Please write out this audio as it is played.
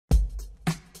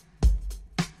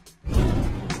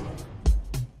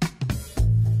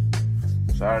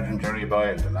Sergeant Jerry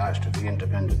Boyle, the last of the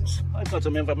independents. I've got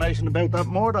some information about that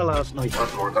murder last night.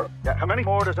 What murder? Yeah, how many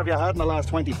murders have you had in the last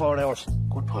 24 hours?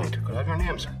 Good point. Could I have your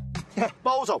name, sir? Yeah,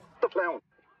 Bozo, the clown.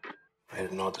 I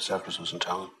didn't know the Circus was in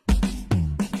town.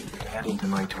 Heading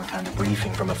tonight to attend a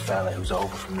briefing from a fella who's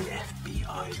over from the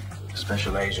FBI.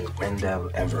 Special Agent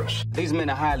Wendell Everett. These men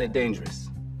are highly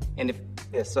dangerous. And if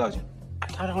they're Sergeant, I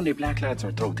thought only black lads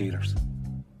are drug dealers.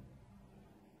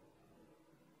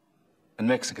 And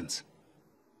Mexicans.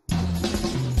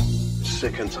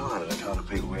 Sick and tired of the kind of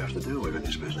people we have to deal with in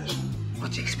this business.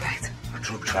 What do you expect? We're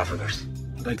drug traffickers.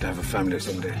 I'd like to have a family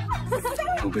someday.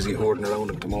 Too busy hoarding around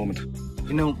at the moment.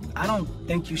 You know, I don't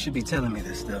think you should be telling me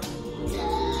this stuff.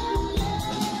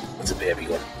 What's a baby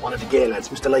gun? One of the gay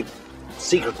lads used to like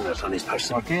secreting it on his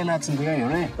person. Or gay lads in the area,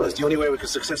 eh? Well, it's the only way we can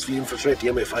successfully infiltrate the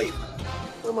MI5.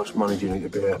 How much money do you need to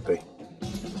pay that, Pete?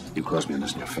 You cross me on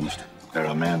this and you're finished. There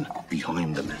are men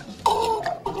behind the men.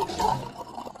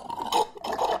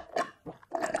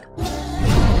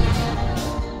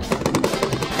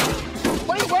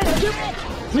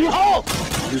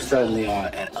 You certainly are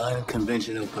an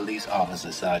unconventional police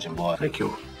officer, Sergeant Boyle. Thank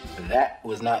you. That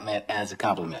was not meant as a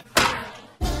compliment.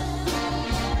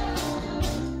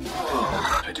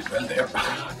 Oh, I did well there.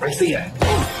 Right, see ya.